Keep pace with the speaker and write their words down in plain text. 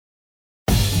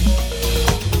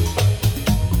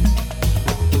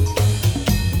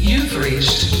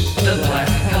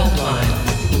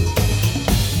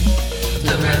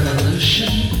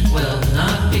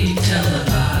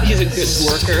good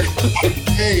worker.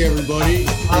 Hey, everybody.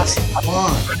 It's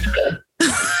Swan.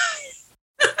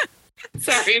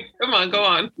 Sorry. Come on, go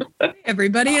on. Hey,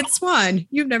 everybody, it's Swan.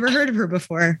 You've never heard of her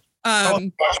before.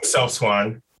 Yourself,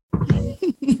 Swan.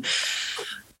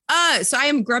 So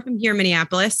I grew up here in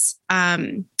Minneapolis.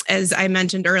 As I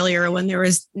mentioned earlier, when there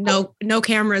was no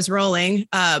cameras rolling,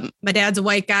 my dad's a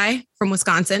white guy from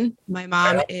Wisconsin. My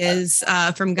mom is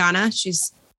from Ghana.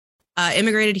 She's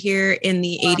immigrated here in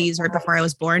the 80s, right before I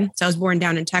was born. So I was born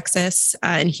down in Texas,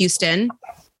 in Houston.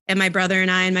 And my brother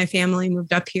and I and my family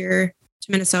moved up here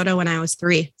to Minnesota when I was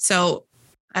 3. So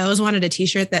I always wanted a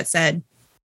t-shirt that said,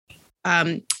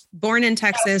 born in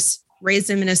Texas, raised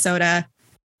in Minnesota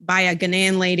by a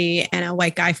Ghanaian lady and a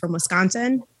white guy from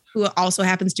Wisconsin, who also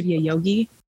happens to be a yogi.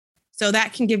 So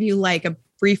that can give you like a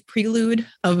brief prelude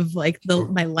of like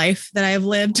my life that I have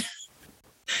lived.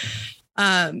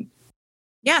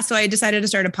 So I decided to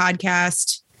start a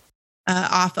podcast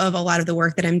off of a lot of the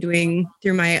work that I'm doing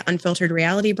through my Unfiltered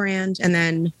Reality brand. And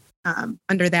then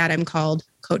under that, I'm called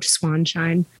Coach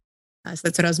Swanshine. So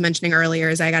that's what I was mentioning earlier,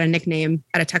 is I got a nickname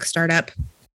at a tech startup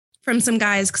from some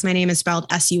guys because my name is spelled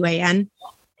S-U-A-N.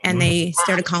 And they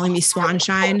started calling me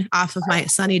Swanshine off of my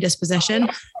sunny disposition.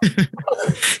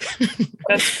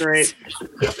 That's great.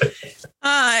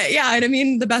 And I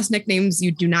mean, the best nicknames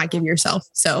you do not give yourself.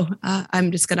 So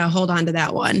I'm just going to hold on to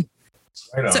that one.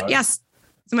 Right on. So yes.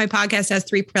 So my podcast has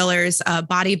 3 pillars,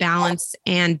 body, balance,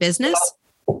 and business,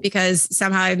 because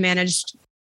somehow I've managed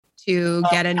to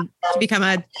to become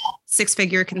a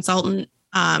 6-figure consultant,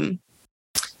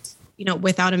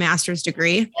 without a master's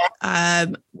degree.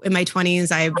 In my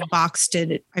 20s, I boxed,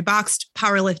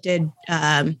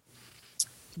 powerlifted,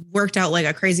 worked out like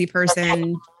a crazy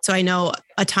person. So I know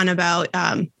a ton about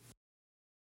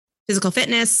physical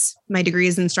fitness. My degree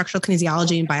is in structural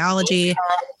kinesiology and biology.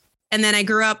 And then I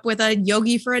grew up with a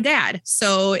yogi for a dad.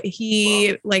 So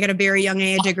he, like at a very young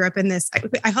age, I grew up in this,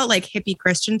 I call it like hippie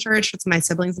Christian church. It's my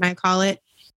siblings and I call it,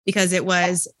 because it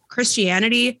was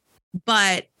Christianity,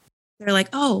 but they're like,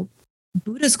 oh,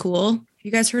 Buddha's cool. Have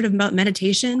you guys heard about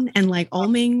meditation and like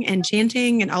oming and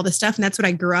chanting and all this stuff? And that's what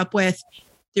I grew up with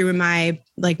through my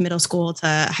like middle school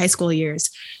to high school years.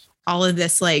 All of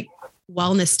this like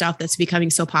wellness stuff that's becoming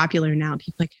so popular now.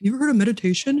 People are like, have you ever heard of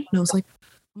meditation? And I was like,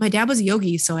 my dad was a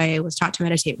yogi, so I was taught to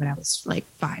meditate when I was like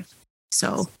 5.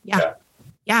 So yeah.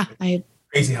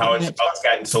 Crazy how it's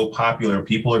gotten so popular.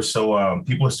 People are starting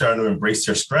to embrace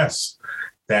their stress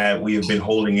that we have been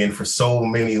holding in for so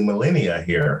many millennia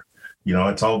here.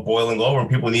 It's all boiling over and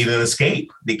people need an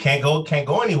escape. They can't go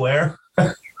anywhere.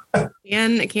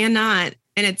 Cannot.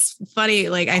 And it's funny.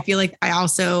 Like, I feel like I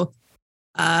also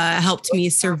helped me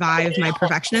survive my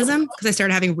perfectionism, because I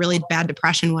started having really bad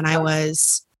depression when I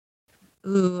was,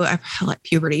 like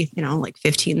puberty, like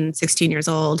 15, 16 years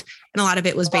old. And a lot of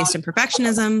it was based on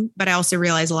perfectionism, but I also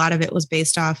realized a lot of it was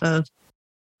based off of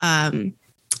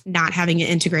not having an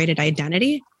integrated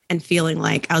identity and feeling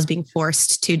like I was being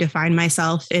forced to define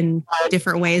myself in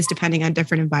different ways, depending on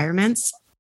different environments.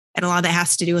 And a lot of that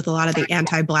has to do with a lot of the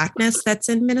anti-Blackness that's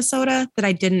in Minnesota that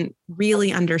I didn't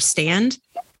really understand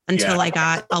until I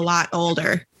got a lot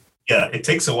older. Yeah, it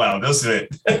takes a while, doesn't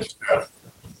it?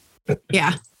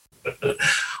 Yeah.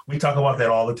 We talk about that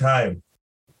all the time.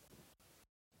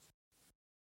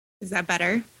 Is that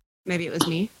better? Maybe it was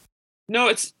me. No,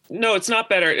 it's not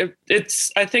better.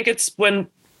 I think it's when,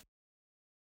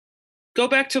 go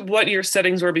back to what your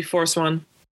settings were before, Swan.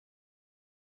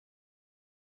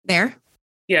 There?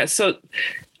 Yeah, so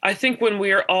I think when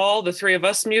we're all, the 3 of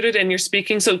us, muted and you're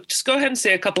speaking, so just go ahead and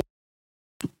say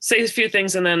a few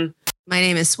things and then. My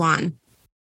name is Swan.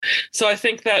 So I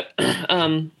think that.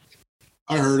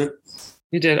 I heard it.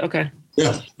 You did? Okay.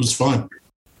 Yeah, it was fine.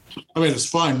 I mean, it's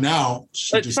fine now.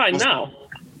 It's fine now.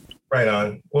 Right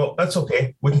on. Well, that's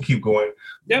okay. We can keep going.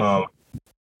 Yep.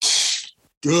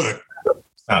 Good.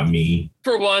 Not me.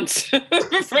 For once. For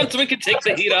once we could take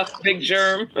the heat off Big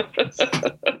Germ.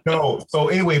 No. So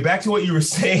anyway, back to what you were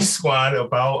saying, Swan,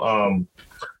 about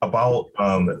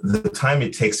the time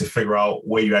it takes to figure out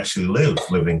where you actually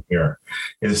living here.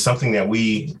 It is something that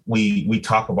we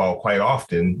talk about quite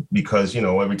often, because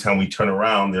every time we turn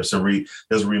around, there's a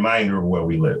reminder of where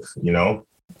we live.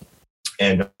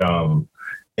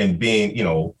 And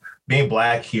being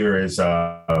Black here is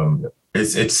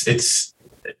it's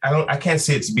I can't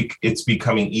say it's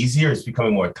becoming easier. It's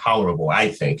becoming more tolerable, I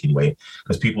think, anyway,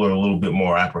 because people are a little bit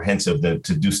more apprehensive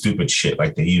to do stupid shit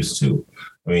like they used to.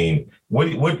 I mean,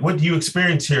 what do you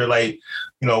experience here? Like,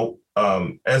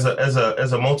 as a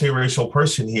multiracial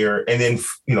person here, and then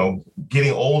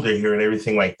getting older here and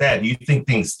everything like that. Do you think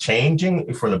things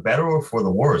changing for the better or for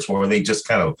the worse, or are they just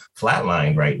kind of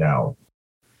flatlined right now?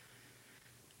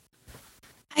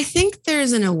 I think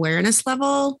there's an awareness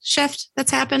level shift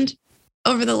that's happened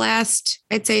over the last,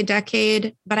 I'd say,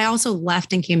 decade, but I also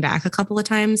left and came back a couple of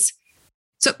times.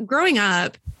 So growing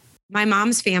up, my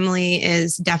mom's family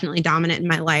is definitely dominant in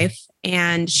my life,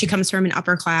 and she comes from an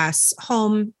upper class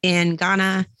home in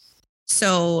Ghana.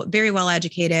 So very well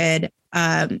educated.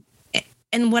 And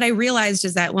what I realized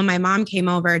is that when my mom came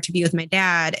over to be with my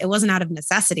dad, it wasn't out of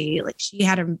necessity. Like, she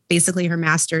had basically her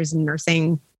master's in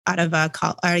nursing out of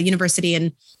a university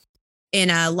in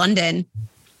London.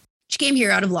 She came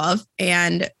here out of love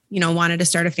and, wanted to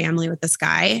start a family with this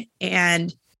guy,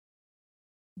 and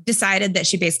decided that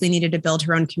she basically needed to build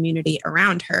her own community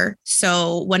around her.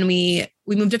 So when we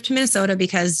moved up to Minnesota,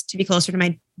 because to be closer to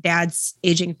my dad's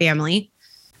aging family,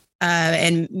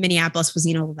 and Minneapolis was,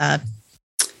 the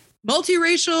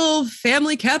multiracial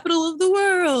family capital of the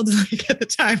world, like at the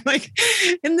time, like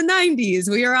in the 90s,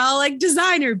 we were all like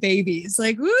designer babies,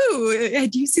 like, woo,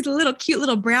 do you see the cute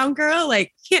little brown girl?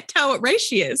 Like, can't tell what race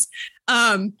she is.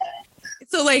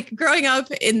 So like growing up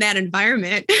in that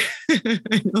environment,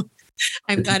 I know,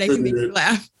 I'm glad I can make you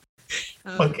laugh.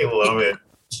 Fucking love it.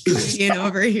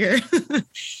 Over here.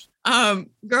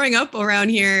 Growing up around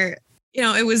here,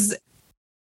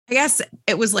 I guess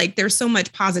it was like there's so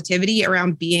much positivity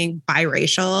around being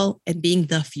biracial and being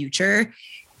the future.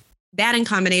 That, in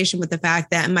combination with the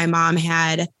fact that my mom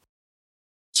had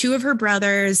 2 of her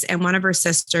brothers and 1 of her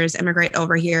sisters immigrate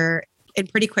over here in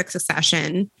pretty quick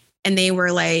succession. And they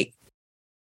were like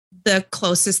the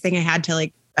closest thing I had to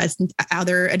like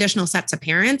other additional sets of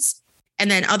parents.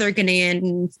 And then other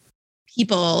Ghanaian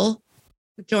people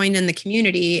joined in the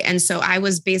community. And so I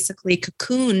was basically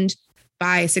cocooned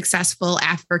by successful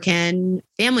African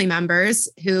family members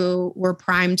who were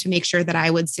primed to make sure that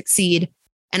I would succeed.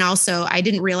 And also, I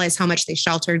didn't realize how much they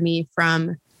sheltered me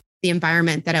from the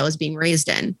environment that I was being raised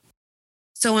in.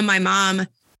 So when my mom,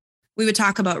 we would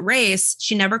talk about race,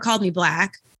 she never called me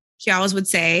Black. She always would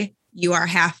say, you are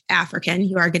half African,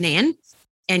 you are Ghanaian,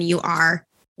 and you are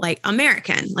like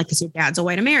American, like, because your dad's a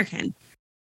white American.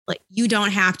 Like, you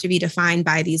don't have to be defined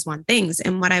by these one things.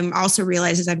 And what I'm also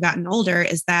realized as I've gotten older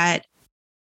is that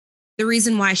the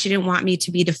reason why she didn't want me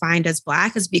to be defined as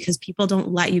Black is because people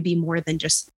don't let you be more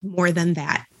than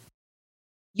that.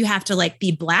 You have to like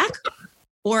be Black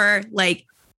or like,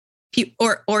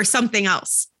 or something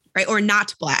else, right? Or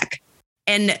not Black.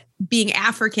 And being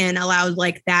African allowed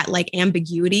like that, like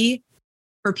ambiguity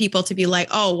for people to be like,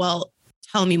 oh, well,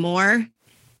 tell me more.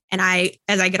 And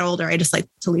as I get older, I just like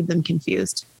to leave them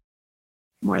confused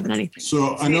more than anything.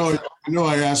 So I know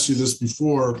I asked you this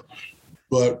before,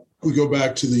 but we go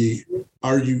back to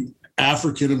are you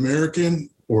African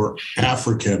American or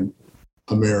African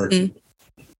American?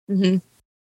 Mm-hmm.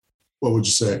 What would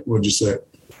you say?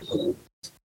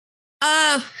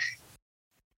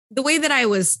 The way that I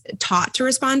was taught to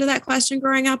respond to that question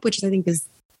growing up, which I think is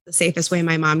the safest way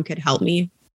my mom could help me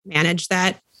manage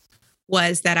that,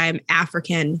 was that I'm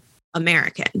African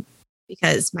American,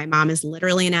 because my mom is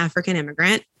literally an African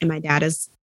immigrant and my dad is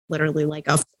literally like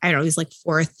he's like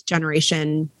 4th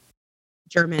generation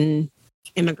German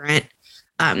immigrant.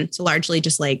 So largely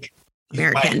just like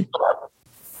American.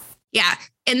 Yeah.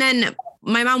 And then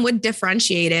my mom would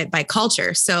differentiate it by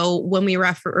culture. So when we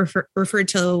referred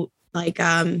to like,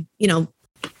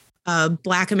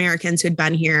 Black Americans who had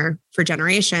been here for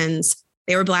generations,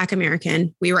 they were Black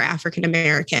American, we were African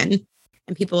American,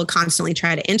 and people would constantly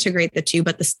try to integrate the two,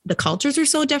 but the cultures are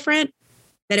so different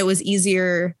that it was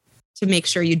easier to make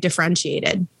sure you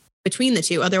differentiated between the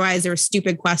two. Otherwise, there were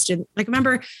stupid questions. Like,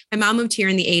 remember, my mom moved here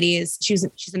in the 80s. She's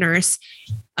a nurse.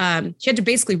 She had to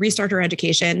basically restart her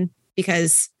education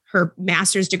because her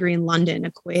master's degree in London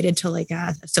equated to like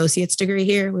a associate's degree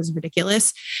here. It was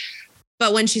ridiculous.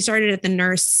 But when she started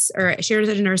she was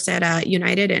a nurse at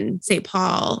United in St.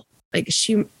 Paul, like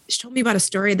she told me about a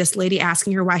story of this lady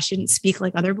asking her why she didn't speak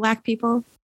like other Black people.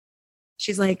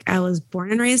 She's like, I was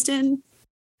born and raised in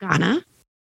Ghana.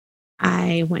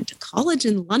 I went to college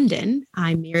in London.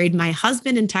 I married my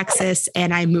husband in Texas,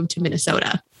 and I moved to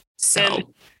Minnesota. So,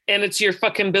 and it's your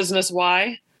fucking business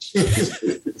why? You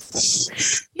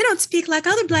don't speak like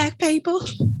other Black people.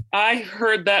 I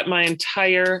heard that my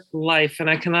entire life, and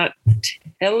I cannot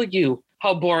tell you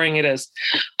how boring it is.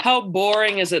 How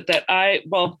boring is it that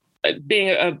being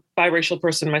a biracial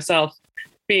person myself,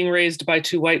 being raised by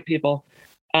 2 white people,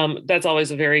 that's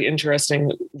always a very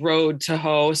interesting road to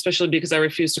hoe, especially because I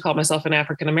refuse to call myself an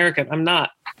African American. I'm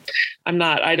not.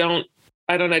 I don't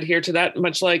adhere to that,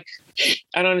 much like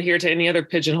I don't adhere to any other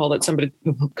pigeonhole that somebody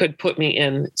could put me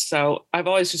in. So I've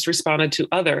always just responded to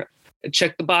other.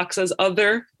 Check the box as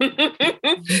other.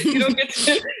 You don't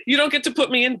get to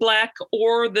put me in Black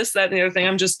or this, that, and the other thing.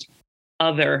 I'm just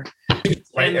other.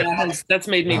 And that's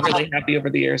made me really happy over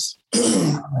the years.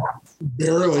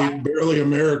 barely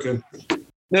American.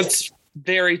 That's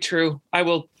very true. I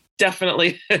will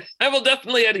definitely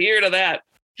adhere to that.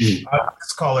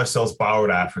 Let's call ourselves borrowed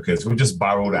Africans. We're just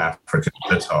borrowed Africans.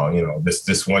 That's all.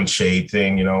 This one shade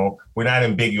thing. We're not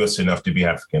ambiguous enough to be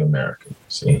African American.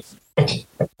 See.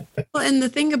 Well, and the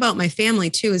thing about my family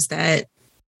too is that,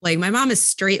 like, my mom is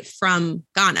straight from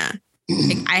Ghana.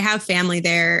 Like, I have family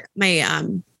there. My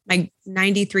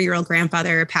 93-year-old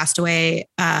grandfather passed away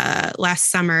last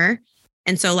summer,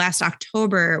 and so last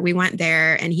October we went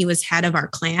there, and he was head of our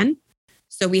clan.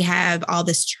 So we have all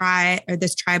this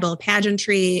tribal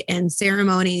pageantry and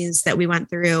ceremonies that we went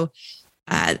through.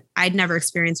 I'd never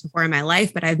experienced before in my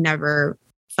life, but I've never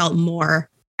felt more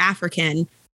African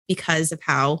because of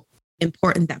how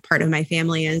important that part of my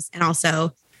family is, and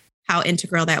also how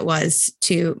integral that was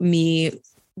to me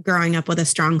growing up with a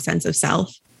strong sense of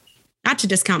self. Not to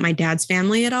discount my dad's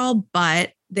family at all,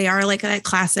 but they are like a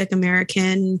classic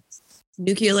American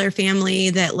nuclear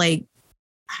family that, like,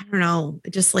 I don't know,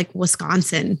 just like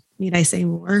Wisconsin. Need I say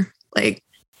more? Like,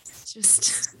 it's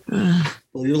just.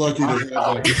 Well, you're lucky to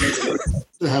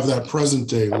have that present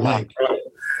day link.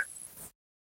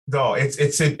 No,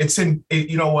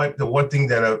 you know what? The one thing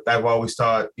that I've always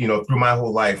thought, through my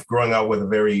whole life, growing up with a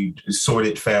very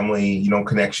sordid family,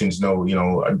 connections, not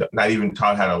even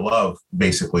taught how to love,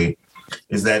 basically,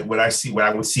 is that when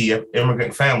I would see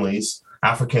immigrant families,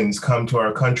 Africans come to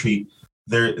our country,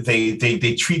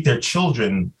 they treat their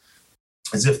children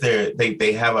as if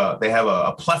they have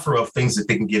a plethora of things that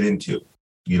they can get into,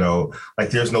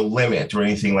 like there's no limit or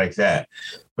anything like that.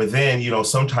 But then,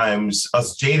 sometimes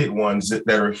us jaded ones that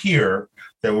are here,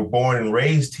 that were born and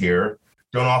raised here,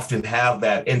 don't often have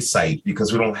that insight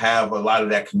because we don't have a lot of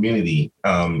that community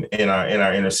in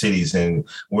our inner cities and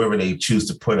wherever they choose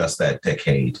to put us that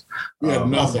decade. We had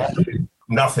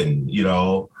nothing,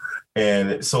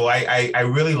 And so I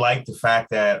really like the fact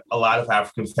that a lot of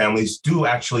African families do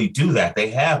actually do that. They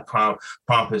have pomp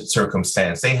and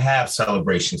circumstance. They have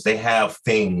celebrations. They have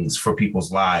things for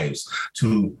people's lives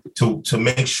to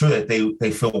make sure that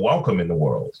they feel welcome in the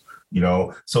world.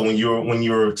 So when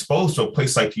you're exposed to a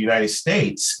place like the United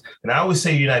States, and I always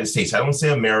say United States, I don't say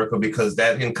America because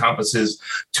that encompasses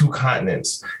 2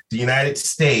 continents. The United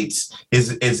States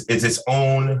is its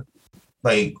own,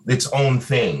 like, its own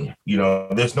thing.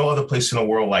 There's no other place in the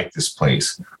world like this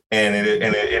place, and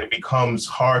it becomes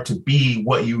hard to be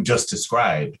what you just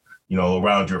described,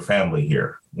 around your family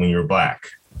here when you're Black.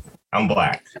 I'm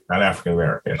Black, not African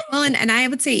American. Well, and I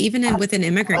would say even within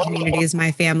immigrant communities,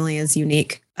 my family is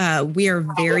unique. We are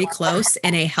very close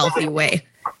in a healthy way.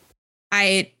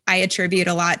 I attribute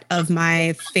a lot of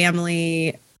my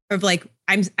family of, like,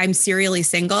 I'm serially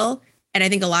single. And I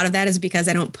think a lot of that is because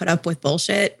I don't put up with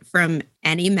bullshit from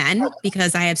any men,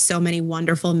 because I have so many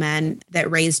wonderful men that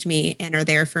raised me and are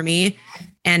there for me,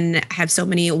 and have so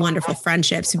many wonderful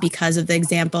friendships because of the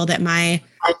example that my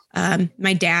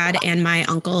dad and my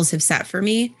uncles have set for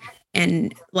me.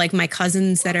 And, like, my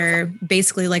cousins that are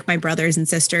basically like my brothers and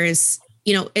sisters,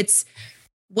 it's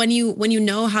when you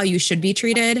know how you should be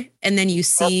treated, and then you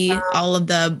see all of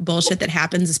the bullshit that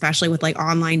happens, especially with, like,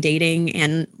 online dating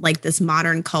and, like, this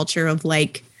modern culture of,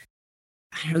 like,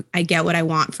 I get what I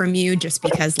want from you just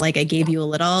because, like, I gave you a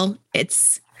little.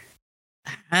 It's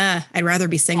I'd rather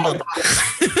be single.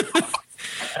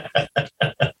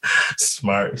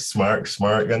 Smart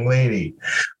young lady.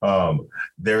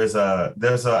 There's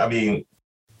I mean,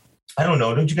 I don't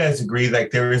know. Don't you guys agree?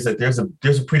 Like, there's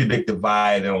a pretty big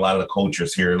divide in a lot of the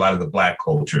cultures here, a lot of the Black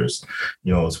cultures,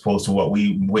 as opposed to what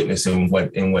we witness and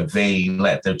what they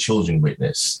let their children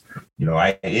witness.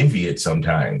 I envy it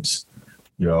sometimes,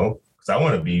 because I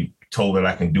want to be told that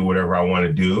I can do whatever I want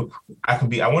to do. I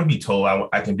want to be told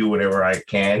I can do whatever I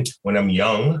can when I'm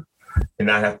young, and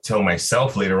not have to tell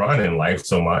myself later on in life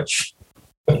so much.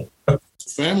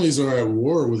 Families are at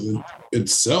war with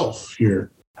itself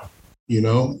here.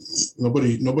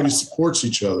 Nobody supports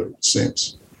each other, it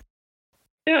seems.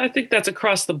 Yeah, I think that's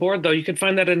across the board, though. You could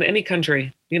find that in any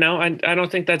country. I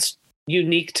don't think that's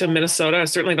unique to Minnesota. I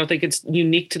certainly don't think it's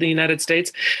unique to the United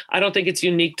States. I don't think it's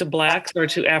unique to Blacks or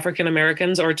to African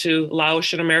Americans or to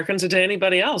Laotian Americans or to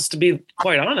anybody else, to be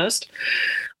quite honest.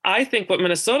 I think what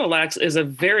Minnesota lacks is a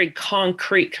very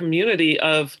concrete community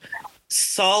of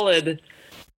solid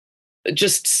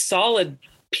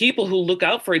people who look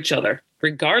out for each other,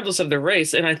 regardless of their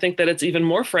race. And I think that it's even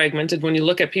more fragmented when you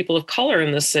look at people of color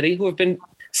in this city who have been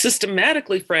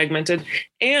systematically fragmented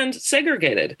and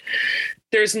segregated.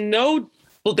 There's no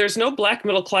Black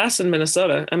middle class in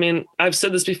Minnesota. I mean, I've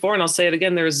said this before and I'll say it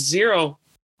again. There's zero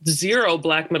zero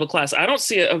black middle class. I don't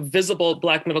see a visible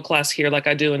black middle class here like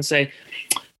I do in, say,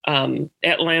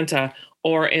 Atlanta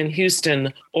or in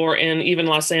Houston or in even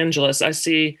Los Angeles. I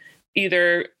see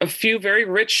either a few very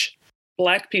rich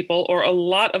Black people or a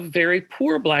lot of very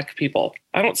poor Black people.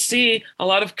 I don't see a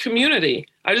lot of community.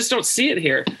 I just don't see it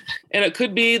here. And it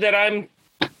could be that I'm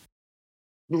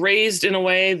raised in a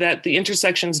way that the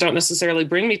intersections don't necessarily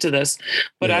bring me to this,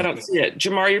 but I don't see it.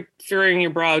 Jamar, you're furrowing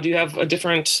your brow. Do you have a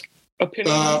different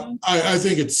opinion? I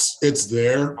think it's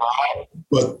there,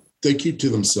 but they keep to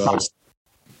themselves.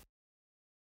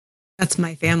 That's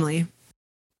my family.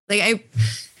 Like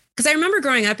because I remember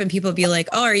growing up and people would be like,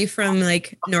 oh, are you from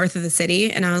like north of the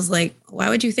city? And I was like, why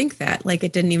would you think that? Like,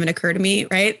 it didn't even occur to me,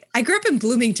 right? I grew up in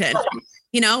Bloomington,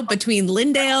 between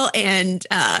Lindale and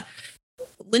oh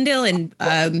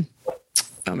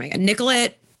my God,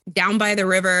 Nicollet, down by the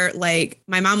river. Like,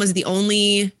 my mom was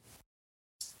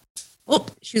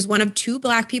she was one of 2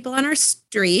 Black people on our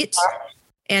street.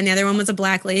 And the other one was a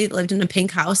Black lady that lived in a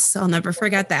pink house. So I'll never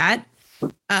forget that.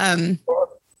 And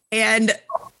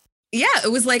yeah,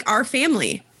 it was like our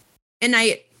family. And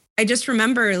I just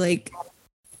remember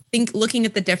looking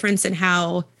at the difference in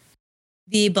how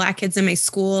the Black kids in my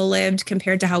school lived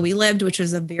compared to how we lived, which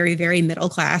was a very, very middle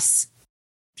class,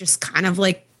 just kind of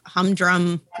like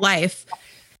humdrum life.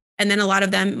 And then a lot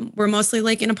of them were mostly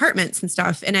like in apartments and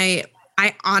stuff. And I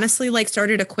honestly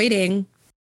started equating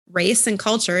race and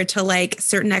culture to like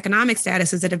certain economic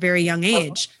statuses at a very young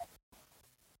age.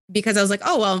 Because I was like,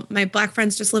 oh, well, my Black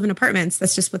friends just live in apartments.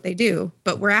 That's just what they do.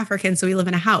 But we're African, so we live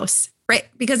in a house, right?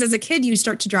 Because as a kid, you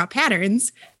start to draw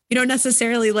patterns. You don't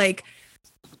necessarily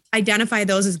identify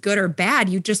those as good or bad.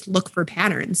 You just look for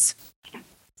patterns.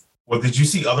 Well, did you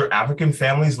see other African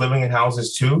families living in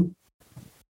houses too?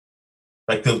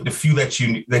 Like the few that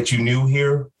you knew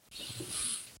here?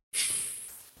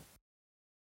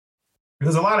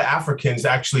 Because a lot of Africans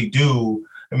actually do.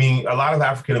 I mean, a lot of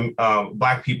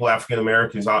Black people, African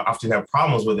Americans often have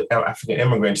problems with African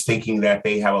immigrants thinking that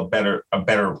they have a better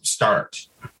start,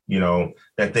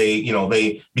 that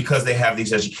they because they have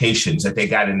these educations that they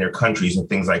got in their countries and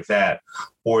things like that,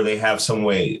 or they have some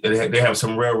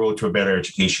railroad to a better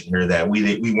education here that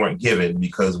we weren't given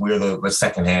because we're the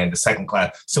second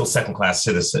class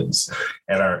citizens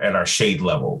at our shade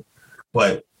level.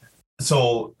 But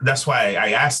so that's why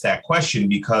I asked that question,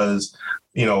 because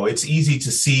it's easy to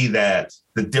see that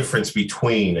the difference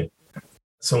between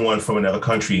someone from another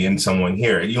country and someone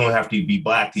here. You don't have to be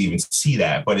Black to even see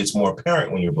that, but it's more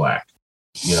apparent when you're Black,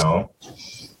 I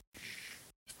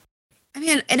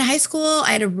mean, in high school,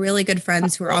 I had a really good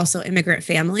friends who were also immigrant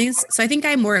families. So I think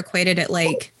I more equated it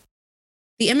like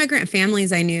the immigrant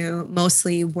families I knew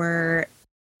mostly were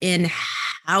in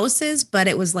houses, but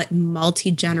it was like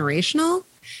multi-generational.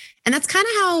 And that's kind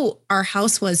of how our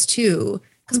house was too.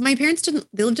 Because my parents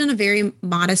they lived in a very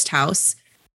modest house.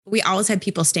 We always had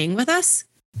people staying with us.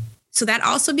 So that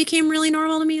also became really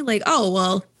normal to me. Like, oh,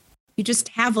 well, you just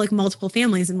have like multiple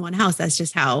families in one house.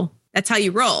 That's how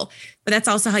you roll. But that's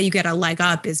also how you get a leg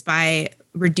up, is by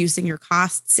reducing your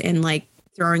costs and like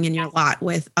throwing in your lot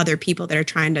with other people that are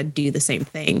trying to do the same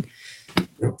thing.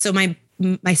 So my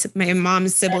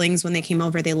mom's siblings, when they came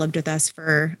over, they lived with us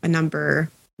for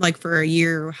for a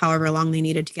year, however long they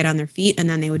needed to get on their feet. And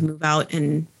then they would move out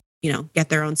and, get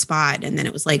their own spot. And then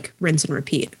it was like rinse and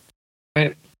repeat.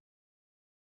 Right.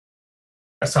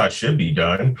 That's how it should be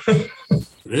done. It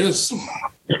is.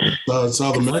 That's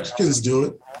how the Mexicans do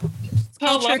it.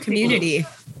 Culture, community.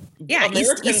 Yeah,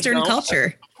 Eastern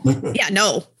culture. Yeah,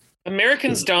 no.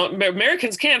 Americans don't.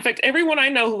 Americans can't. In fact, everyone I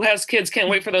know who has kids can't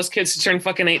wait for those kids to turn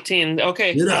fucking 18.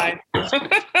 Okay, bye.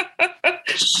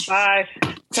 Bye.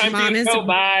 Time Mom is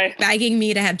bye. Begging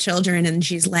me to have children, and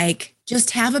she's like, just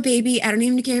have a baby. I don't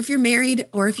even care if you're married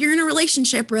or if you're in a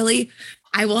relationship, really.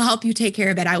 I will help you take care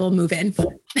of it. I will move in.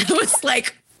 I was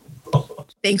like,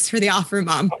 thanks for the offer,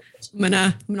 Mom. I'm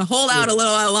gonna hold out a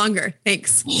little while longer.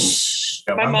 Thanks.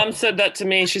 My mom said that to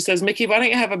me. She says, Mickey, why don't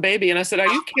you have a baby? And I said, are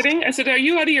you kidding? I said, are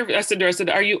you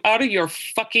out of your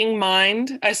fucking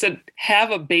mind? I said, have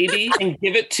a baby and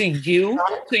give it to you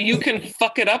so you can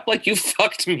fuck it up like you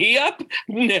fucked me up?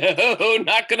 No,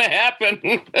 not going to happen.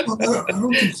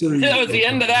 That was the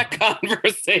end of that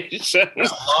conversation.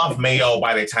 I love Mayo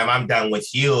by the time I'm done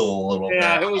with you a little bit.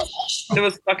 Yeah, it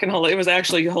was fucking hilarious. It was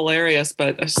actually hilarious,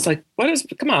 but I was just like,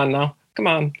 come on,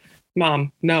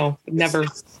 Mom, no, never.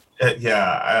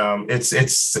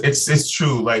 It's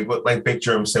true. Like Big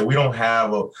Germ said, we don't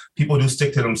have people do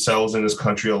stick to themselves in this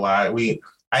country a lot.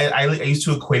 I used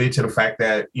to equate it to the fact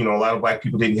that, a lot of Black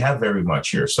people didn't have very much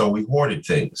here. So we hoarded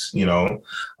things,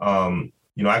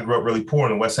 You know, I grew up really poor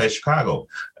in the west side of Chicago,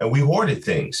 and we hoarded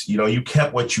things. You know, you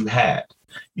kept what you had.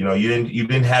 You know, you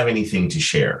didn't have anything to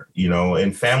share, you know,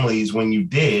 and families, when you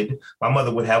did, my mother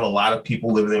would have a lot of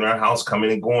people living in our house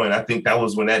coming and going. I think that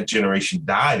was when that generation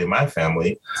died in my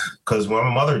family, because when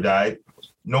my mother died,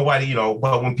 nobody, you know,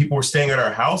 but when people were staying at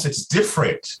our house, it's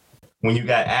different when you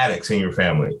got addicts in your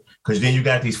family, because then you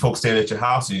got these folks staying at your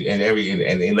house and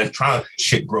electronic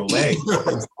shit grow legs.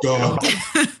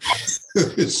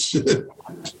 Shit.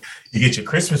 You get your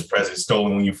Christmas present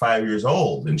stolen when you're 5 years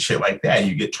old and shit like that.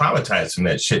 You get traumatized from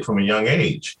that shit from a young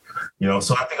age, you know?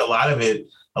 So I think a lot of it,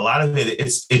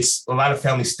 it's a lot of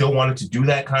families still wanted to do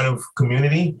that kind of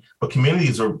community, but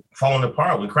communities are falling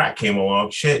apart when crack came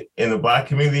along. Shit, in the Black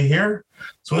community here,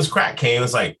 so when crack came,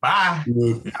 it's like, bye.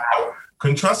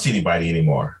 Couldn't trust anybody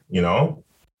anymore, you know?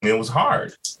 And it was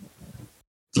hard.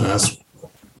 That's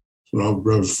when our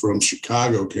brothers from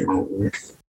Chicago came over here.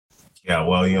 Yeah,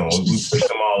 well, you know, we pushed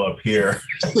them all up here.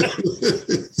 Go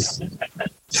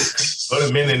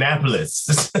to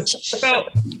Minneapolis.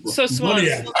 So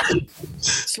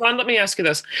Swan, let me ask you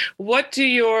this. What does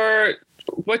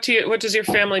your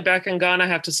family back in Ghana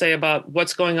have to say about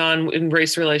what's going on in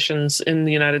race relations in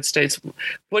the United States?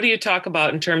 What do you talk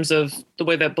about in terms of the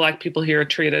way that Black people here are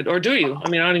treated? Or do you? I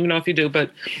mean, I don't even know if you do, but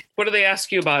what do they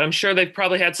ask you about? I'm sure they've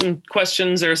probably had some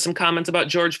questions or some comments about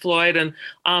George Floyd and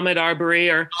Ahmaud Arbery,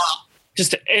 or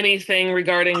just anything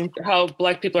regarding how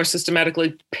Black people are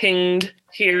systematically pinged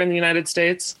here in the United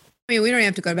States. I mean, we don't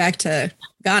have to go back to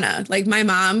Ghana. Like my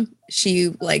mom, she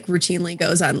like routinely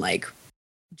goes on like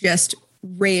just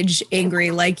rage,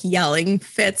 angry, like yelling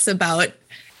fits about,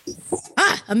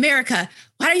 America,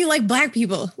 why don't you like Black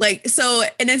people? Like, so,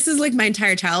 and this is like my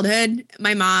entire childhood.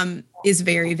 My mom is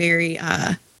very, very,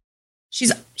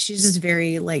 she's just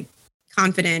very like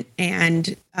confident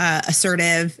and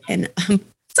assertive and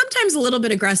sometimes a little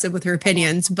bit aggressive with her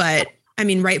opinions, but I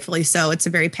mean, rightfully so. It's a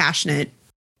very passionate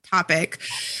topic.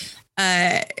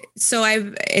 So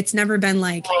it's never been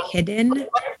like hidden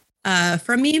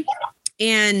from me.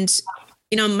 And,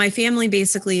 you know, my family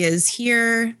basically is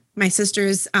here. My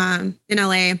sister's in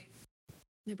LA.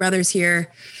 My brother's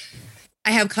here.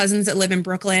 I have cousins that live in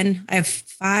Brooklyn. I have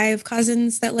 5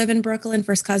 cousins that live in Brooklyn,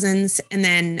 first cousins, and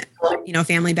then, you know,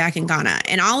 family back in Ghana.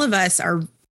 And all of us are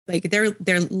like, they're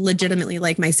legitimately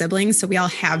like my siblings. So we all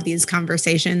have these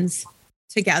conversations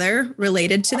together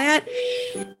related to that.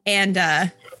 And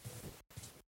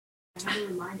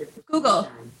Google,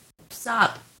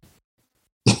 stop.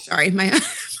 Sorry,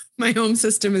 my home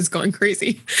system is going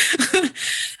crazy.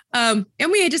 And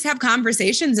we just have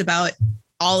conversations about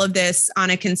all of this on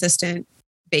a consistent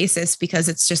basis because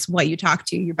it's just what you talk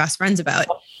to your best friends about.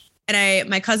 And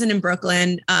my cousin in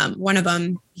Brooklyn, one of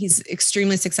them, he's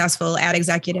extremely successful ad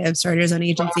executive, started his own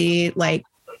agency. Like,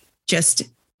 just,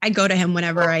 I go to him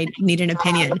whenever I need an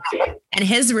opinion. And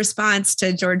his response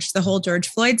to the whole George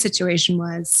Floyd situation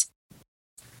was,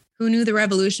 who knew the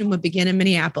revolution would begin in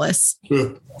Minneapolis?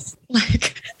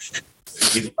 Like,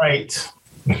 he's right.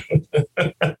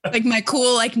 Like my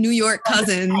cool, like New York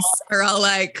cousins are all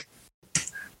like,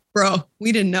 bro,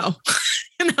 we didn't know.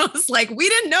 And I was like, we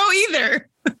didn't know either.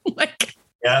 Like,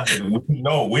 yeah,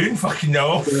 no, we didn't fucking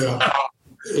know. Yeah.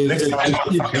 It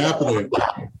keeps happening.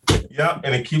 Yeah,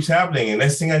 and it keeps happening. And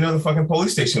next thing I know, the fucking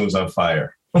police station was on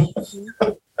fire.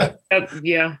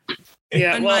 Yeah.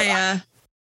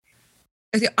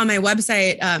 On my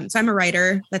website, so I'm a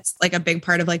writer. That's like a big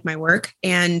part of like my work.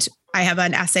 And I have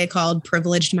an essay called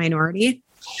Privileged Minority,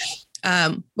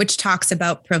 which talks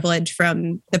about privilege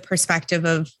from the perspective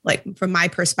of like, from my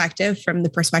perspective, from the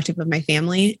perspective of my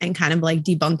family, and kind of like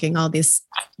debunking all this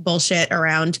bullshit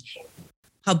around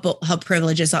how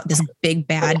privilege is this big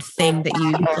bad thing that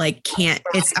you like can't,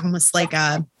 it's almost like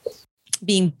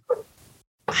being,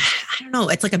 I don't know,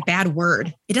 it's like a bad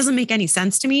word. It doesn't make any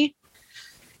sense to me.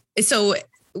 So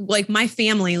like my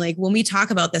family, like when we talk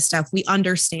about this stuff, we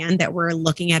understand that we're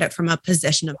looking at it from a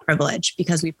position of privilege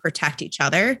because we protect each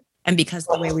other and because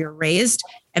of the way we were raised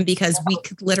and because we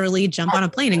could literally jump on a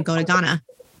plane and go to Ghana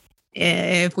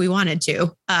if we wanted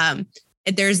to.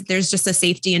 There's just a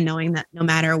safety in knowing that no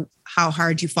matter how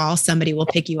hard you fall, somebody will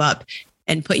pick you up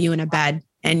and put you in a bed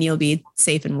and you'll be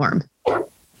safe and warm.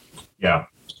 Yeah.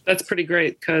 That's pretty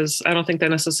great because I don't think that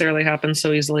necessarily happens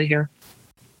so easily here.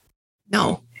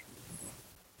 No.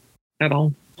 At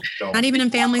all. Not even in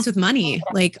families with money.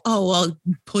 Like, oh, well,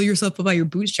 pull yourself up by your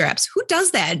bootstraps. Who does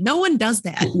that? No one does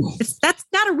that. That's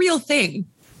not a real thing.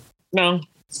 No,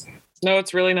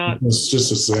 it's really not. It's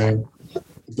just a saying.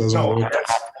 It doesn't work.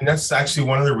 And that's actually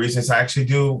one of the reasons I actually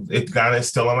do it. Ghana is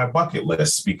still on my bucket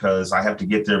list because I have to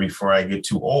get there before I get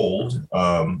too old.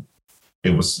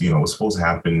 it was, it was supposed to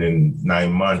happen in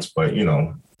 9 months, but,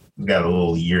 we got a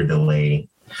little year delay.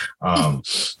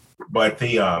 But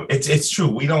it's true.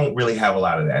 We don't really have a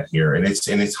lot of that here. And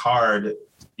it's hard.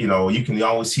 You can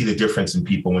always see the difference in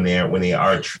people when they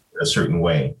are treated a certain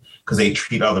way, because they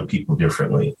treat other people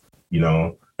differently,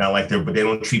 not like but they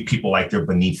don't treat people like they're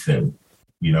beneath them.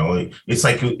 It's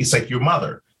like your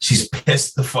mother. She's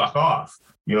pissed the fuck off.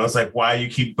 It's like, why you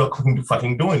keep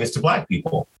fucking doing this to Black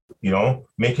people?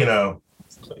 Making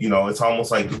it's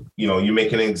almost like, you're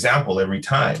making an example every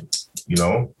time,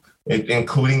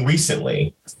 including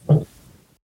recently,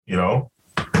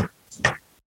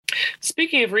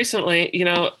 Speaking of recently,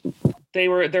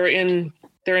 they're in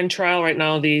trial right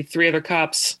now. The 3 other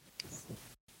cops,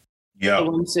 yeah,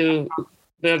 the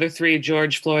other 3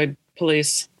 George Floyd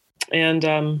police, and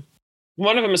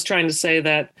one of them is trying to say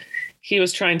that he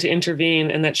was trying to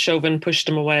intervene and that Chauvin pushed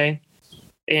him away,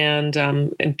 and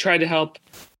tried to help.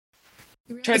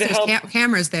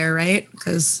 Cameras there, right?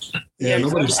 Because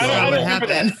nobody saw I don't that. remember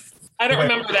that. I don't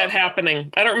remember that happening.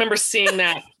 I don't remember seeing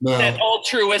that that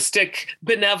altruistic,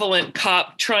 benevolent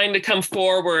cop trying to come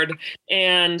forward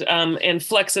and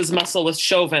flex his muscle with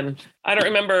Chauvin. I don't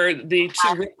remember the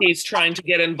 2 rookies trying to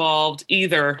get involved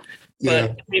either.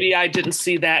 But maybe I didn't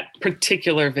see that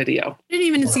particular video. I didn't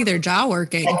even see their jaw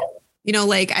working. I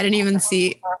didn't even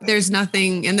see. There's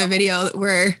nothing in the video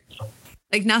where,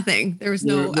 nothing. There was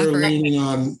no They're effort.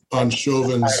 leaning on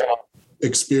Chauvin's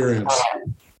experience.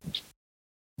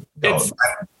 That's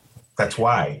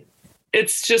why.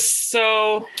 It's just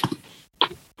so.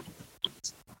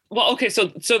 Well, okay, so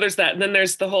there's that, and then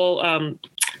there's the whole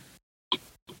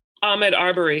Ahmaud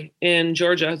Arbery in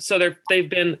Georgia. So they've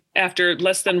been, after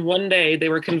less than 1 day, they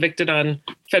were convicted on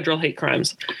federal hate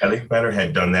crimes. Yeah, they better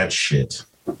had done that shit.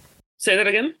 Say that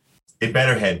again? They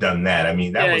better had done that. I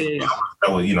mean, that was,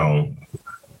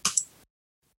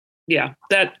 Yeah,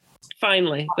 that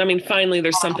finally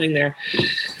there's something there.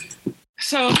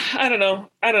 So I don't know.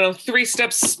 3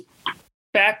 steps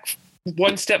back,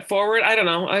 1 step forward. I don't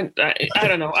know. I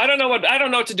don't know. I don't know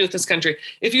what to do with this country.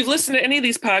 If you've listened to any of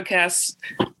these podcasts,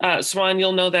 Swan,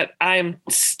 you'll know that I'm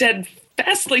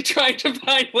steadfastly trying to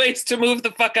find ways to move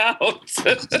the fuck out.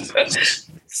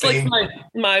 It's like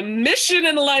my mission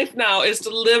in life now is to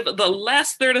live the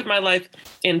last third of my life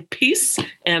in peace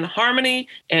and harmony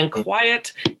and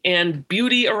quiet and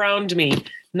beauty around me.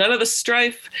 None of the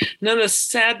strife, none of the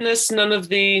sadness, none of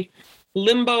the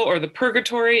limbo or the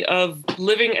purgatory of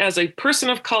living as a person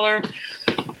of color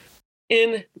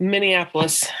in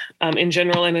Minneapolis, in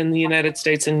general, and in the United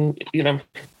States, and in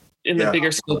the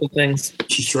bigger scope of things.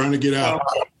 She's trying to get out.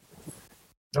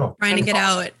 Trying to get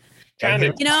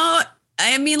out.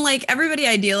 Everybody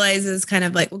idealizes kind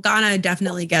of like, well, Ghana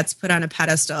definitely gets put on a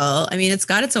pedestal. I mean, it's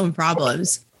got its own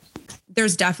problems.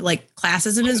 There's definitely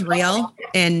classism is real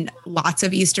in lots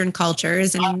of Eastern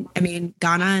cultures. And I mean,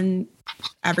 Ghana and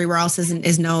everywhere else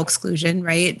is no exclusion,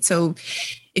 right? So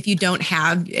if you don't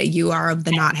have, you are of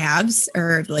the not haves,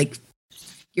 or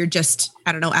you're just,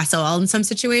 SOL in some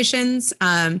situations.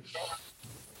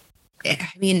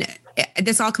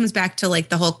 This all comes back to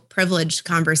the whole privilege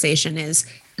conversation is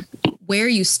where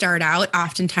you start out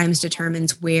oftentimes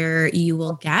determines where you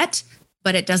will get,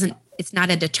 but it's not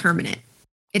a determinant.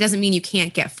 It doesn't mean you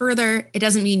can't get further. It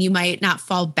doesn't mean you might not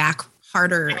fall back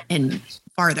harder and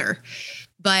farther,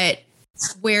 but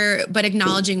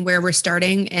acknowledging where we're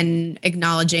starting and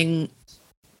acknowledging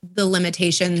the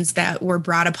limitations that were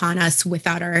brought upon us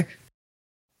without us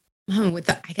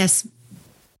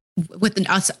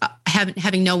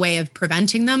having no way of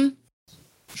preventing them,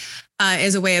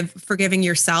 is a way of forgiving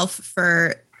yourself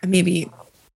for maybe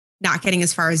not getting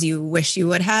as far as you wish you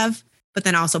would have, but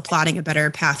then also plotting a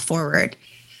better path forward.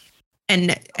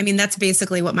 And I mean, that's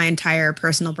basically what my entire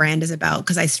personal brand is about,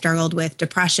 because I struggled with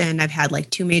depression. I've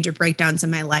had 2 major breakdowns in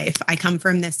my life. I come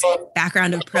from this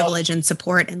background of privilege and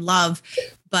support and love,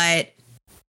 but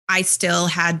I still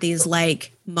had these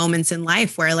moments in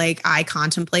life where I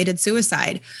contemplated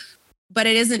suicide, but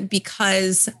it isn't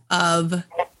because of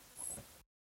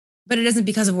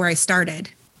where I started.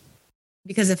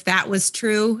 Because if that was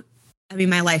true, I mean,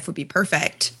 my life would be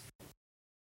perfect.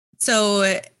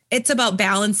 So it's about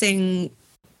balancing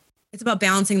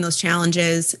those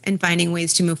challenges and finding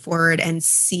ways to move forward and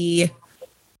see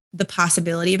the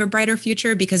possibility of a brighter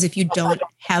future. Because if you don't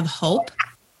have hope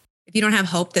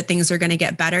that things are going to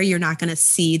get better, you're not going to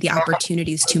see the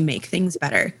opportunities to make things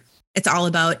better. It's all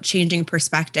about changing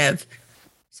perspective.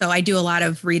 So I do a lot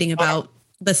of reading about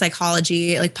the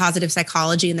psychology, positive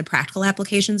psychology and the practical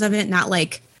applications of it, not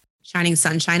shining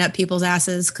sunshine up people's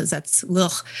asses, because that's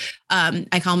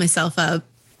I call myself a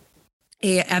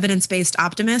evidence-based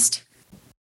optimist,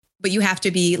 but you have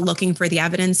to be looking for the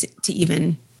evidence to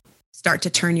even start to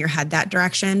turn your head that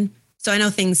direction. So I know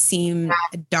things seem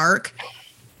dark,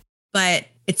 but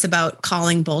it's about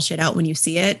calling bullshit out when you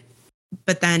see it,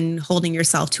 but then holding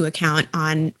yourself to account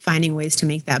on finding ways to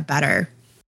make that better.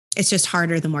 It's just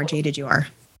harder the more jaded you are.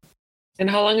 And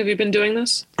how long have you been doing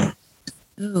this?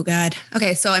 Oh, God.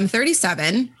 Okay. So I'm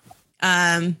 37.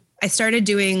 I started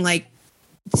doing like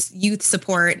youth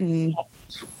support and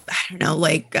I don't know,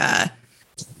 like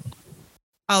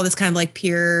all this kind of like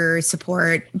peer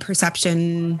support,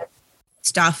 perception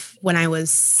stuff when I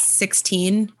was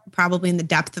 16, probably in the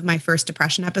depth of my first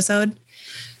depression episode.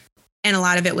 And a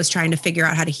lot of it was trying to figure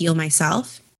out how to heal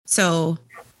myself. So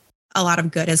a lot of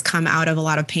good has come out of a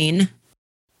lot of pain.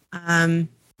 And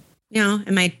I don't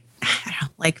know,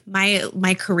 like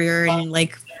my career and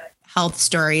like health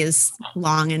story is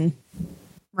long and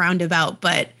roundabout,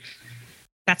 but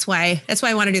that's why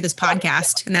I want to do this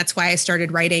podcast. And that's why I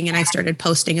started writing and I started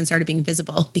posting and started being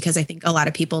visible, because I think a lot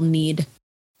of people need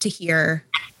to hear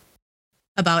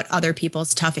about other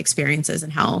people's tough experiences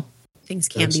and how things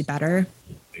can be better.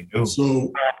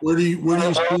 So where do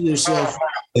you see yourself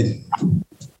in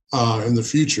the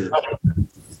future?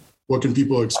 What can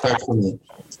people expect from it?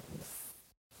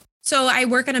 So I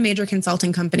work at a major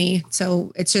consulting company.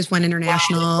 So it's just one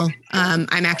international.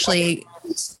 I'm actually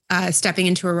stepping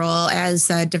into a role as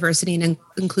a diversity and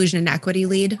inclusion and equity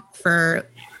lead for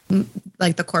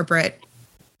like the corporate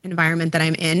environment that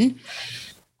I'm in.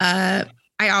 I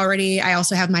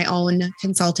also have my own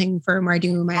consulting firm where I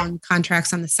do my own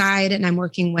contracts on the side, and I'm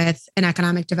working with an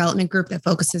economic development group that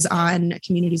focuses on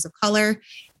communities of color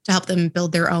to help them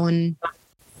build their own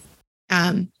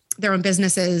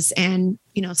businesses and,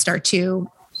 start to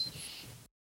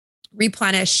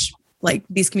replenish like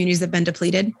these communities that have been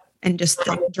depleted and just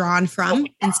like drawn from.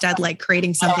 Instead, like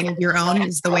creating something of your own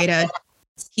is the way to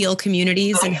heal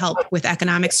communities and help with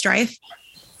economic strife.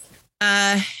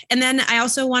 And then I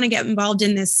also want to get involved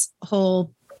in this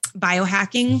whole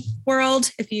biohacking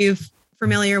world. If you're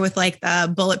familiar with like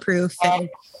the Bulletproof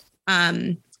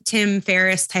and Tim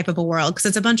Ferriss type of a world, because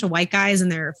it's a bunch of white guys in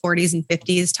their 40s and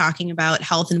 50s talking about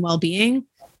health and well-being.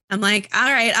 I'm like, all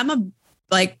right, I'm a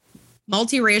like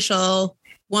multiracial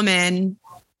woman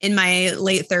in my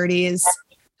late 30s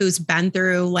who's been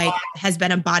through like has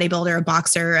been a bodybuilder, a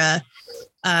boxer.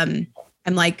 I'm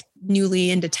like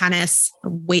newly into tennis,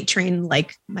 weight trained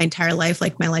like my entire life,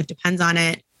 like my life depends on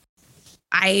it.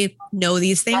 I know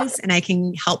these things and I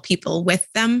can help people with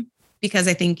them, because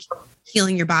I think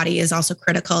healing your body is also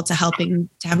critical to helping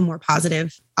to have a more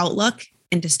positive outlook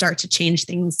and to start to change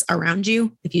things around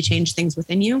you if you change things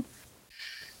within you.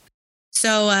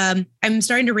 So I'm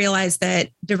starting to realize that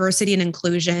diversity and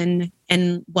inclusion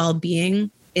and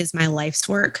well-being is my life's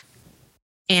work.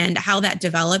 And how that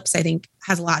develops, I think,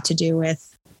 has a lot to do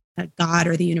with God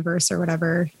or the universe or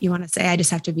whatever you want to say. I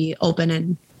just have to be open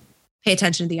and pay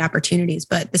attention to the opportunities.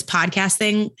 But this podcast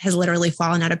thing has literally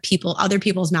fallen out of other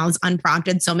people's mouths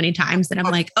unprompted so many times that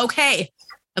I'm like, okay,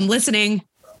 I'm listening.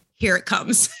 Here it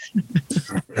comes.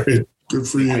 Good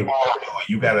for you.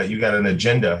 You got an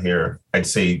agenda here. I'd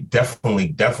say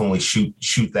definitely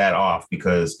shoot that off,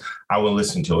 because I will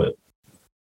listen to it.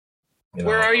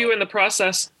 Where are you in the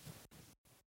process?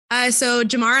 So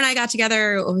Jamar and I got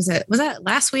together. What was it? Was that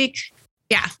last week?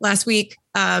 Yeah, last week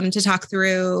to talk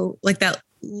through like that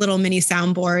little mini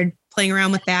soundboard, playing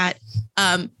around with that.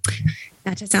 Not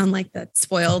to sound like the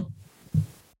spoiled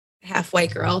half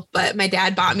white girl, but my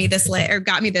dad got me this like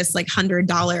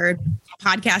 $100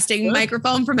 podcasting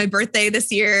microphone for my birthday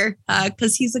this year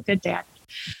because he's a good dad.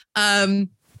 Like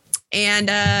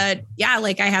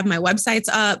I have my websites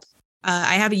up.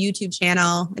 I have a YouTube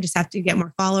channel. I just have to get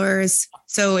more followers.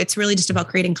 So it's really just about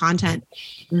creating content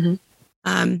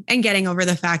and getting over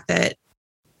the fact that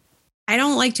I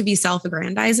don't like to be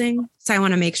self-aggrandizing. So I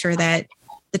want to make sure that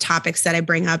the topics that I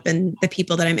bring up and the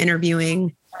people that I'm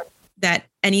interviewing, that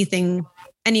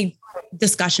any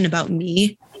discussion about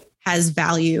me has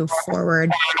value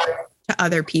forward to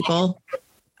other people.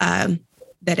 That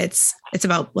it's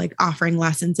about like offering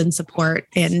lessons and support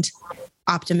and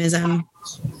optimism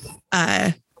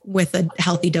with a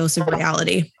healthy dose of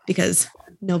reality, because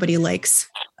nobody likes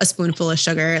a spoonful of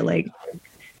sugar. Like,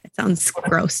 it sounds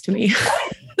gross to me.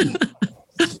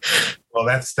 Well,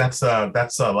 that's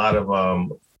a lot of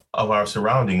our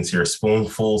surroundings here.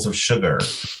 Spoonfuls of sugar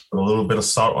with a little bit of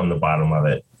salt on the bottom of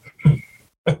it.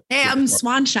 Hey, I'm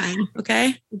Swanshine.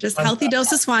 Okay, just a healthy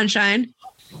dose of Swanshine.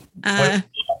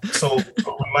 So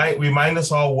remind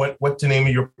us all what the name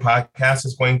of your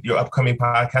upcoming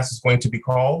podcast is going to be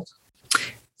called.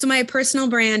 So my personal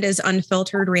brand is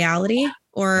Unfiltered Reality,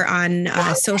 or on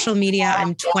social media,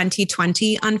 I'm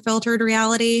 2020 Unfiltered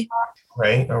Reality.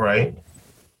 Right. All right.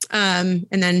 And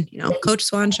then, Coach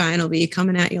Swanshine will be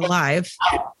coming at you live.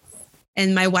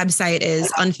 And my website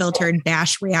is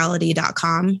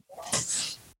unfiltered-reality.com.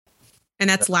 And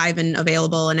that's live and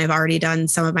available. And I've already done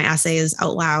some of my essays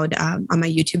out loud on my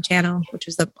YouTube channel, which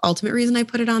is the ultimate reason I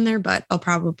put it on there. But I'll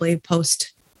probably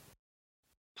post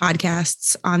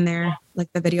podcasts on there, like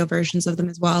the video versions of them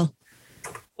as well.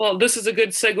 Well, this is a good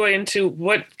segue into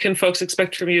what can folks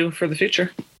expect from you for the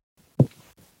future?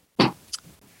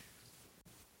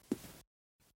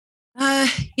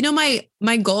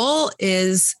 My goal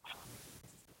is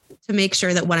to make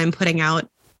sure that what I'm putting out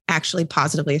actually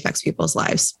positively affects people's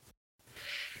lives.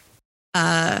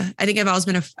 I think I've always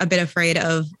been a bit afraid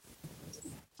of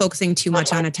focusing too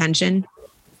much on attention.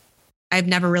 I've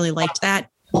never really liked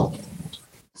that.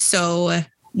 So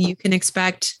you can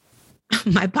expect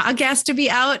my podcast to be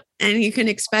out, and you can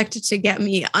expect to get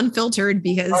me unfiltered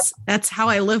because that's how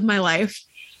I live my life.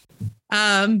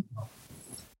 And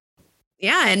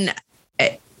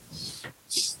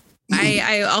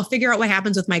I'll figure out what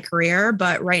happens with my career,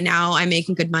 but right now I'm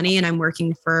making good money and I'm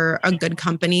working for a good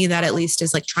company that at least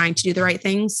is like trying to do the right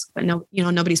things. But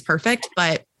nobody's perfect,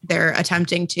 but they're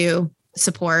attempting to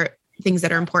support things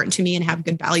that are important to me and have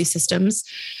good value systems.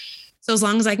 So as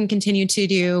long as I can continue to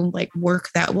do like work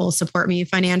that will support me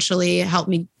financially, help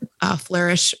me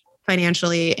flourish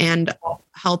financially, and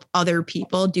help other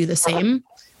people do the same,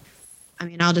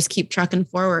 I'll just keep trucking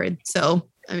forward. So,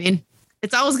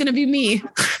 it's always going to be me.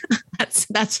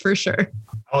 That's for sure.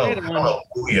 Oh,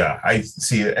 yeah, I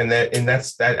see it. And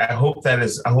that's that. I hope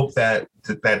that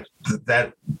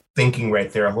thinking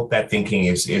right there, I hope that thinking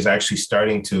is actually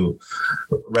starting to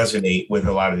resonate with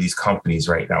a lot of these companies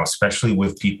right now, especially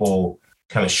with people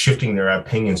kind of shifting their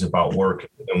opinions about work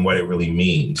and what it really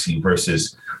means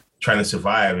versus trying to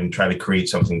survive and try to create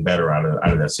something better out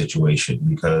of that situation,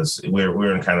 because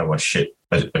we're in kind of a shit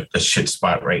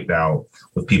spot right now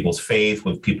with people's faith,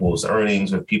 with people's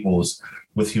earnings,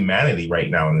 with humanity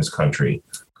right now in this country.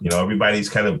 Everybody's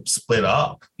kind of split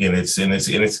up, and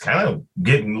it's kind of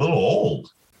getting a little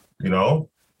old.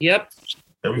 Yep.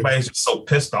 Everybody's just so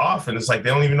pissed off, and it's like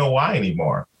they don't even know why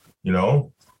anymore.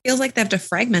 Feels like they have to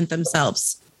fragment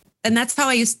themselves. And that's how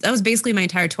that was basically my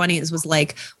entire 20s, was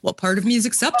like, what part of me is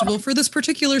acceptable for this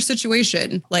particular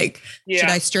situation? Like, should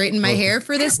I straighten my hair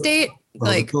for this date?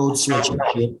 Like, code switching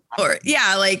shit. Or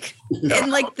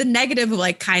and like the negative,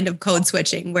 like kind of code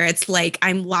switching, where it's like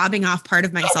I'm lobbing off part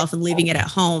of myself and leaving it at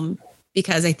home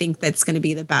because I think that's going to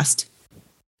be the best.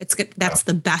 It's good. That's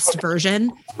the best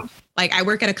version. Like, I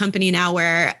work at a company now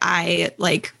where I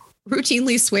like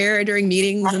routinely swear during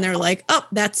meetings, and they're like, oh,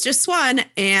 that's just Swan.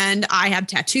 And I have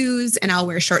tattoos and I'll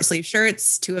wear short sleeve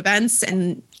shirts to events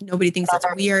and nobody thinks it's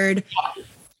weird.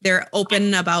 They're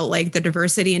open about like the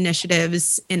diversity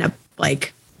initiatives in a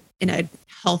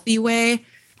healthy way.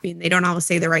 They don't always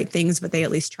say the right things, but they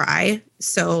at least try.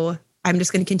 So I'm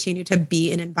just going to continue to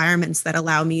be in environments that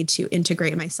allow me to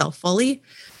integrate myself fully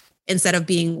instead of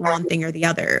being one thing or the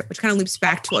other, which kind of loops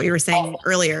back to what you were saying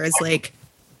earlier, is like,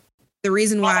 the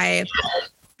reason why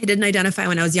I didn't identify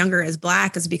when I was younger as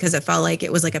Black is because it felt like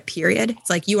it was like a period. It's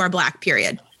like, you are Black,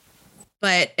 period.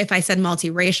 But if I said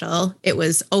multiracial, it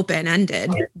was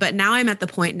open-ended. But now I'm at the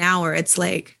point now where it's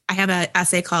like, I have an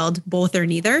essay called Both or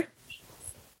Neither.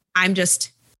 I'm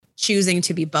just choosing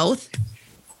to be both.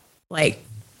 Like,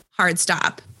 hard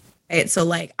stop. Right? So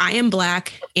like, I am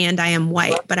Black and I am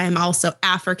white, but I'm also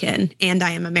African and I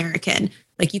am American.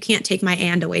 Like, you can't take my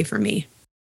and away from me.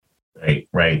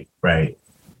 Right.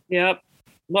 Yep.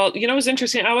 Well, it was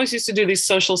interesting. I always used to do these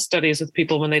social studies with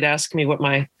people when they'd ask me what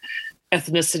my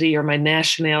ethnicity or my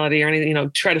nationality or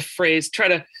anything, try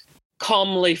to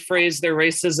calmly phrase their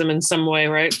racism in some way.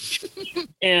 Right.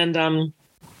 And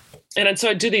so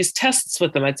I'd do these tests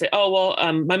with them. I'd say, oh, well,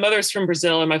 my mother's from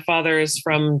Brazil and my father is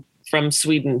from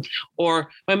Sweden,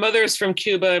 or my mother is from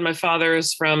Cuba and my father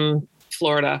is from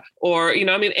Florida, or,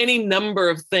 any number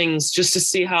of things, just to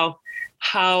see how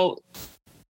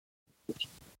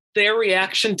their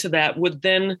reaction to that would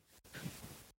then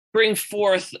bring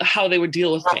forth how they would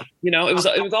deal with me. It was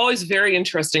always very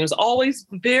interesting. It was always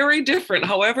very different.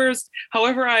 However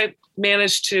I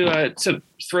managed to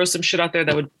throw some shit out there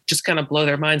that would just kind of blow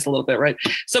their minds a little bit, right?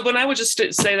 So when I would just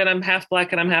say that I'm half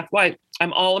Black and I'm half white,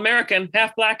 I'm all American,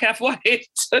 half Black, half white.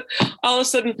 All of a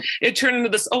sudden it turned into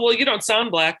this, oh, well, you don't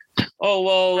sound Black. Oh,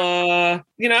 well,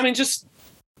 just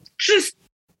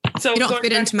so you don't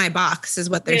fit into my box is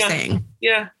what they're saying.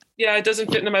 Yeah. It doesn't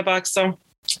fit into my box. So,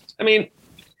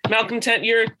 Malcolm Tent,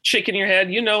 you're shaking your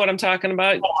head. You know what I'm talking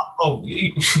about. Oh,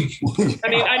 I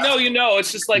mean, I know you know.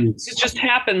 It's just like it just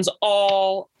happens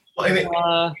all. And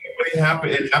it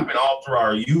happened all through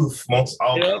our youth. Most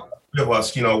all of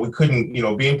us, we couldn't,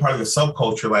 being part of the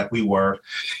subculture like we were.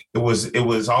 It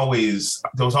was always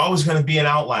there was always going to be an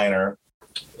outlier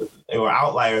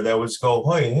that would go,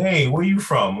 hey, where you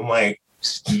from? I'm like,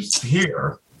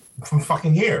 here. I'm from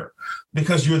fucking here.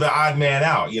 Because you're the odd man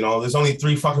out, There's only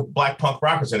 3 fucking black punk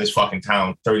rockers in this fucking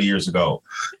town 30 years ago,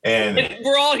 and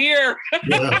we're all here. Do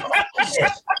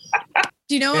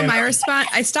you know what my response?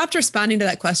 I stopped responding to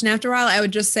that question after a while. I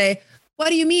would just say, "What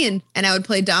do you mean?" And I would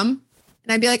play dumb,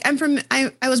 and I'd be like, I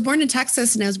was born in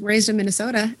Texas and I was raised in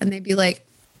Minnesota," and they'd be like,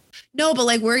 "No, but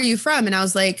like, where are you from?" And I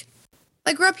was like,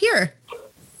 "I grew up here."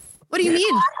 What do you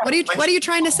mean? What are you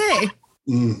trying to say?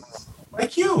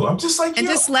 Like you, I'm just like you. And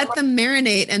just let them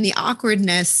marinate in the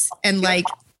awkwardness and like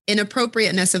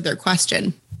inappropriateness of their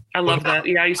question. I love that.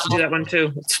 Yeah, I used to do that one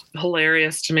too. It's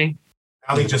hilarious to me.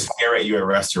 How they just stare at you at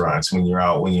restaurants when you're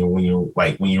out, when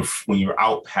you're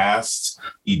out past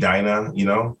Edina,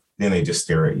 then they just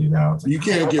stare at you now. You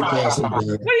can't get past Edina. What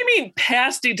do you mean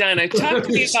past Edina? Talk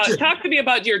to me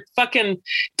about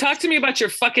your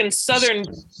fucking Southern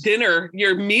dinner,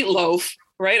 your meatloaf.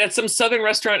 Right at some Southern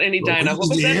restaurant in Edina. What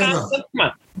was that nonsense?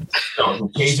 Come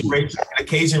on. A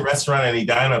Cajun restaurant in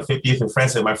Edina, 50th and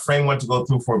France, that my friend went to go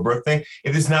through for a birthday.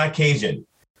 It is not Cajun.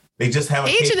 They just have a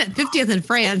Cajun at 50th and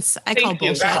France. I call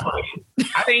bullshit.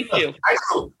 Thank you.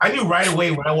 I knew right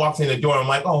away when I walked in the door. I'm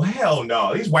like, oh hell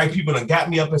no! These white people done got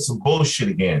me up in some bullshit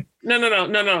again.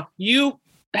 No. You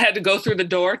had to go through the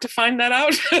door to find that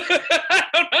out. I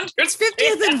don't understand. It's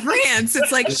 50th in France.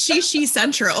 It's like Shishi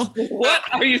Central. What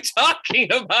are you talking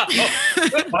about?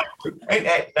 And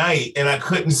at night, and I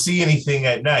couldn't see anything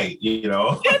at night, Get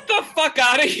the fuck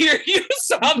out of here. You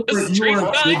saw the street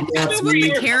sign. What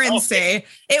did Karen say?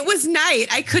 It was night.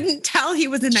 I couldn't tell he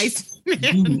was a nice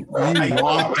man. You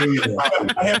walked in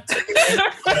there.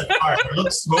 It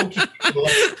looked smoky.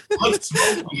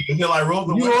 Until I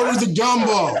rolled the You ordered the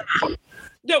gumbo.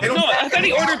 No, I thought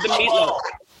he ordered the meatloaf.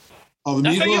 Oh, the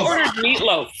meatloaf? I thought you ordered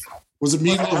meatloaf. Was it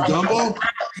meatloaf gumbo?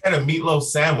 I had a meatloaf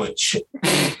sandwich.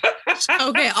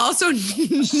 Okay, also,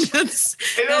 that's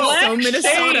so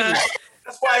Minnesota.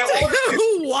 That's why I ordered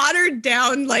it. Watered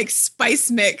down like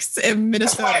spice mix in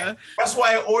Minnesota. That's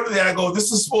why I ordered it. I go,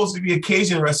 this is supposed to be a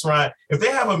Cajun restaurant. If they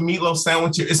have a meatloaf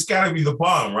sandwich, it's got to be the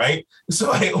bomb, right?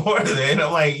 So I ordered it, and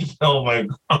I'm like, oh my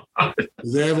God. Do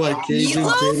they have like Cajun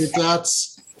tater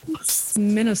tots?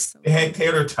 Minnesota. They had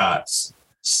tater tots.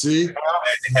 See,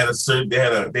 they had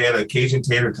a Cajun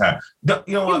tater tot.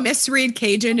 You know what? You misread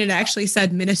Cajun and actually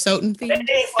said Minnesotan theme.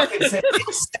 They fucking said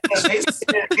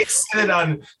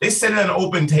they said it on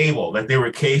open table that they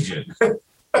were Cajun.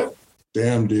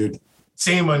 Damn, dude.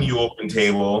 Shame on you, open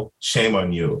table. Shame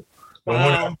on you. When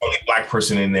we're the only black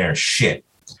person in there, shit.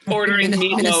 Ordering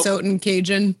Minnesotan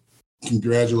Cajun.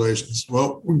 Congratulations.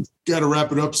 Well, we've got to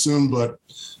wrap it up soon, but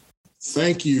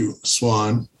thank you,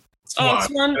 Swan.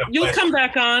 Swan, you'll come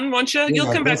back on, won't you?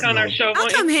 You'll come back on our show. I'll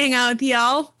come hang out with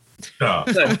y'all. Yeah,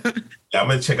 I'm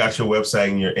gonna check out your website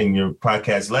and your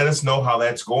podcast. Let us know how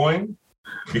that's going,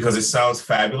 because it sounds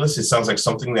fabulous. It sounds like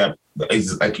something that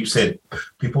is, like you said,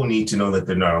 people need to know that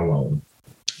they're not alone.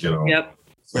 Yep.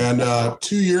 And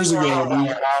 2 years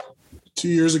ago, they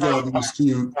used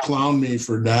to clown me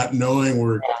for not knowing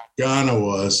where Ghana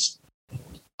was.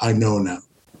 I know now.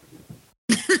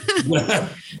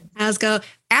 I was go,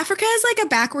 Africa is like a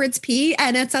backwards P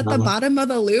and it's at the bottom of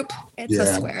the loop. It's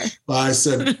a swear. I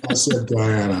said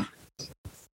Guyana.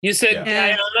 You said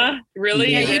Guyana?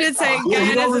 Really? Yeah, you did say Guyana.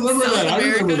 You don't remember that. I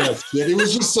remember that shit. It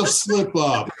was just a slip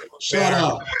up. Shut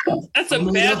up. That's a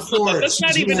bad slip up. That's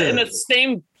not even in the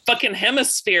same fucking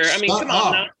hemisphere. I mean, come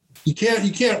on now. You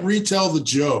can't retell the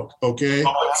joke, okay?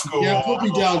 You can't put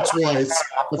me down twice.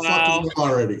 I fucking know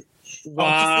already. Wow.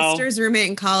 My sister's roommate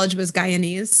in college was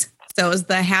Guyanese. So it was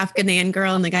the half Ghanaian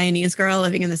girl and the Guyanese girl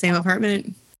living in the same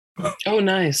apartment. Oh,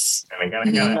 nice.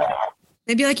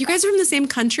 They'd be like, you guys are from the same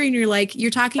country. And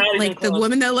you're talking like the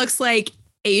woman that looks like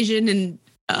Asian and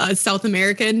South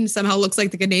American somehow looks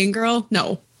like the Ghanaian girl.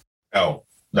 No. Well,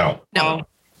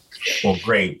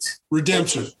 great.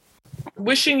 Redemption.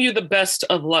 Wishing you the best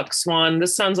of luck, Swan.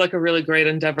 This sounds like a really great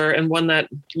endeavor and one that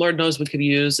Lord knows we could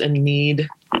use and need.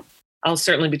 I'll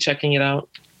certainly be checking it out.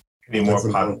 Any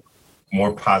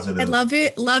more positive. I love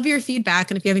it. Love your feedback.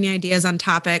 And if you have any ideas on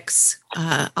topics,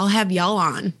 I'll have y'all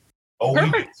on. Oh,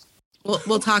 perfect.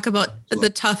 We'll talk about the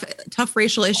tough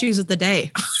racial issues of the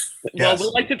day. Well, we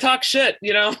like to talk shit,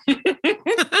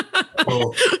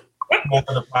 Well, more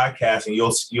on the podcast, and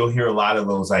you'll hear a lot of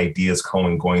those ideas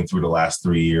going through the last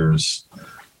 3 years,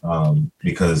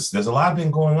 because there's a lot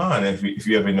been going on. If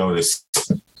you ever noticed.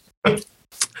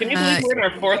 Can you believe we're in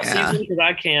our fourth season? Because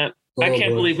I can't. I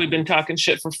can't believe we've been talking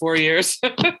shit for 4 years.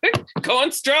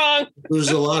 Going strong. There's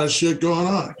a lot of shit going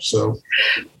on. So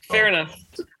fair enough.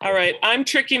 All right. I'm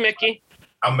Tricky Mickey.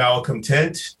 I'm Malcolm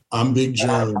Tent. I'm Big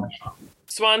John.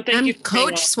 Swan, thank you.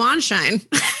 Coach Swanshine.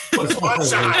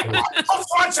 Swanshine.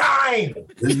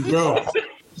 Swanshine. There you go.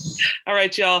 All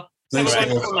right, y'all. Thanks, have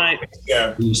a wonderful night.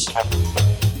 Yeah. Peace.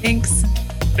 Thanks.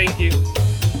 Thank you.